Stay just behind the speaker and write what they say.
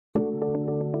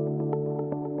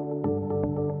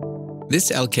This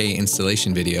Elkay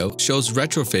installation video shows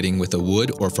retrofitting with a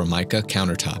wood or Formica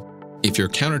countertop. If your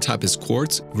countertop is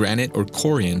quartz, granite, or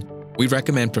corian, we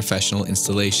recommend professional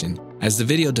installation, as the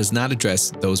video does not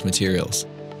address those materials.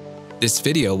 This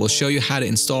video will show you how to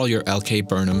install your Elkay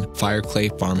Burnham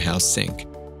fireclay farmhouse sink.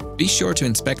 Be sure to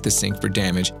inspect the sink for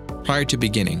damage prior to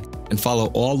beginning and follow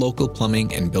all local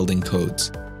plumbing and building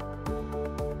codes.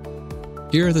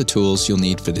 Here are the tools you'll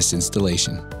need for this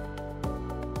installation.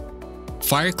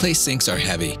 Fireclay sinks are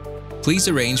heavy. Please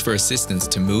arrange for assistance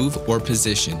to move or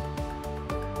position.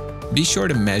 Be sure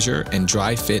to measure and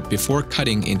dry fit before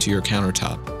cutting into your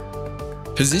countertop.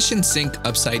 Position sink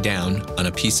upside down on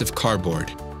a piece of cardboard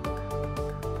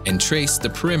and trace the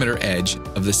perimeter edge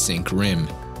of the sink rim.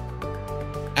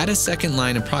 Add a second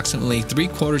line approximately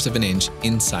 3/4 of an inch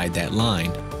inside that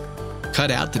line.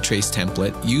 Cut out the trace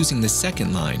template using the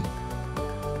second line.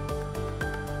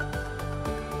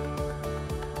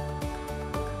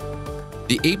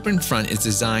 The apron front is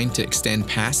designed to extend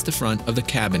past the front of the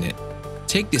cabinet.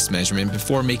 Take this measurement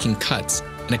before making cuts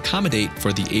and accommodate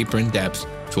for the apron depth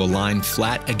to align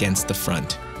flat against the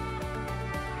front.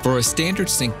 For a standard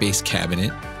sink-based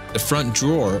cabinet, the front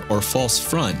drawer or false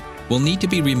front will need to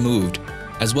be removed,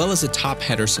 as well as a top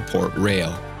header support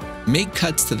rail. Make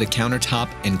cuts to the countertop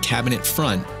and cabinet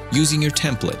front using your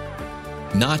template.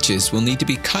 Notches will need to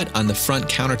be cut on the front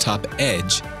countertop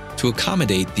edge to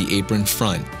accommodate the apron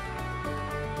front.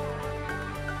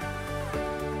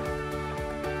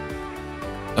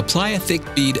 Apply a thick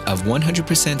bead of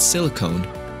 100% silicone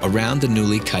around the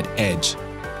newly cut edge.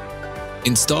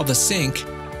 Install the sink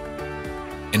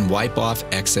and wipe off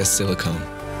excess silicone.